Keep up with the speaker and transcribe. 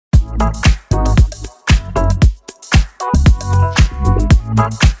It's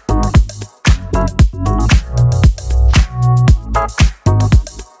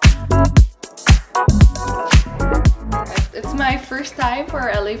my first time for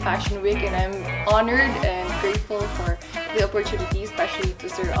LA Fashion Week, and I'm honored and grateful for the opportunity, especially to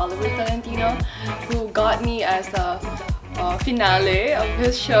Sir Oliver Tolentino, who got me as a finale of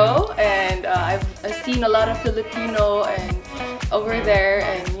his show. And I've seen a lot of Filipino and over there,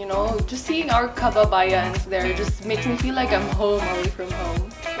 and you know, just seeing our kababayans there just makes me feel like I'm home, away from home.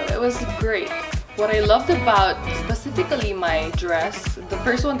 So it was great. What I loved about specifically my dress, the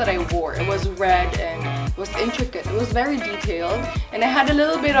first one that I wore, it was red and it was intricate. It was very detailed, and I had a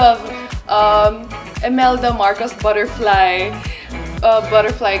little bit of Imelda Marcos butterfly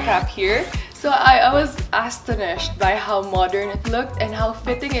cap here. So I was astonished by how modern it looked and how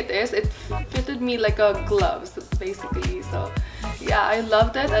fitting it is. It fitted me like a glove, basically. So yeah, I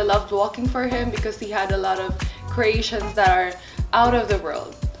loved it. I loved walking for him because he had a lot of creations that are out of the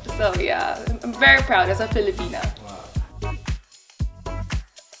world. So yeah, I'm very proud as a Filipina.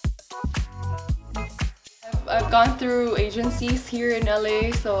 I've gone through agencies here in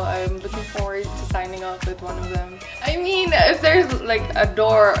LA, so I'm looking forward to signing up with one of them. I mean, if there's like a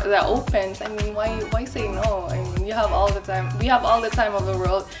door that opens, I mean, why say no? I mean, you have all the time. We have all the time of the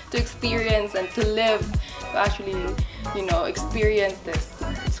world to experience and to live, to actually, you know, experience this.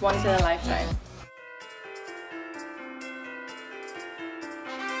 It's once in a lifetime.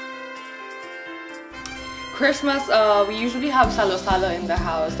 Christmas, we usually have salo-salo in the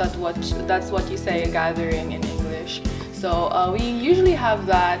house. That's what you say, a gathering in English. So we usually have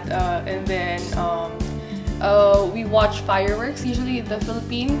that, and then we watch fireworks usually in the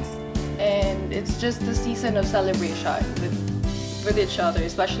Philippines, and it's just the season of celebration with each other.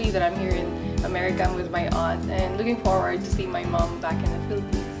 Especially that I'm here in America with my aunt, and looking forward to see my mom back in the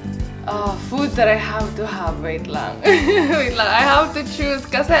Philippines. Food that I have to have, wait lang. Wait lang, I have to choose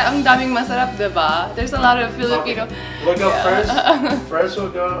kasi ang daming masarap, diba? There's a lot of Filipino. We'll go first. First we'll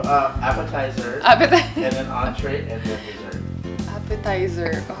go appetizer. And then entree, and then dessert.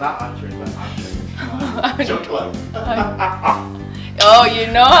 Appetizer. Not entree, but entree. Joke lang. Oh,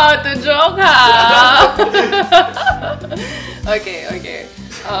 you know how to joke, ha? Okay.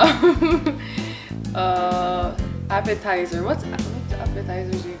 Appetizer. What's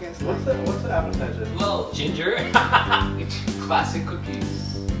appetizer do you guys like? What's the appetizer? Well, ginger. It's classic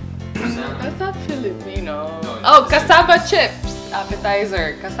cookies. That's not Filipino. No, oh, cassava chips.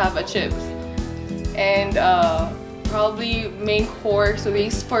 Appetizer, cassava chips. And probably main course would be,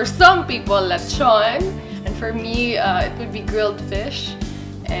 for some people, lechon. And for me, it would be grilled fish.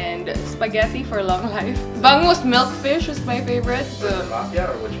 And spaghetti for long life. Bangus milkfish is my favorite. The mafia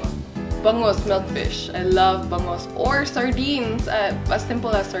or which one? Bangus milkfish. I love bangus. Or sardines. As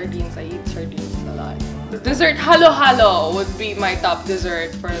simple as sardines. I eat sardines a lot. Dessert, halo-halo would be my top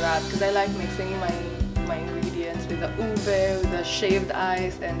dessert for that. Because I like mixing my ingredients with the ube, with the shaved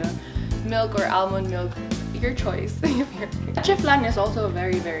ice, and the milk or almond milk. Your choice. Leche flan is also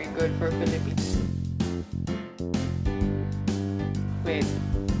very, very good for Philippines. Wait.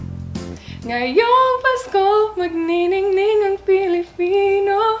 Ngayong Pasko, magniningning ang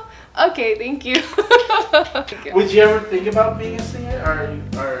Pilipino. Okay, thank you. Would you ever think about being a singer,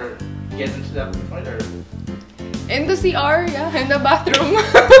 or get into that point, or? In the CR, yeah, in the bathroom.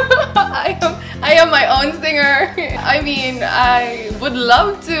 I am my own singer. I mean, I would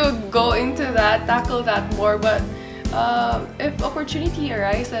love to go into that, tackle that more, but if opportunity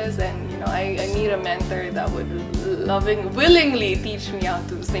arises and you know I need a mentor that would willingly teach me how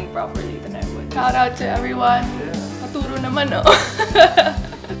to sing properly, then I would. Shout out to everyone. Maturo naman, no?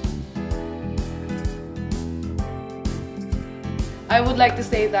 I would like to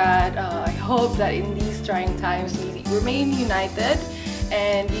say that I hope that in these trying times we remain united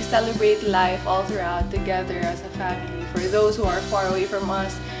and we celebrate life all throughout together as a family. For those who are far away from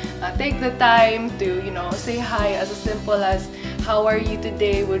us, take the time to, you know, say hi. As simple as how are you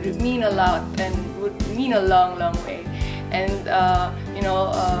today would mean a lot and would mean a long, long way. And you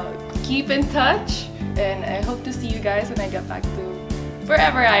know, keep in touch, and I hope to see you guys when I get back to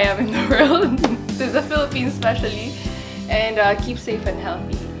wherever I am in the world, to the Philippines especially. And keep safe and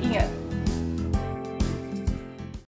healthy.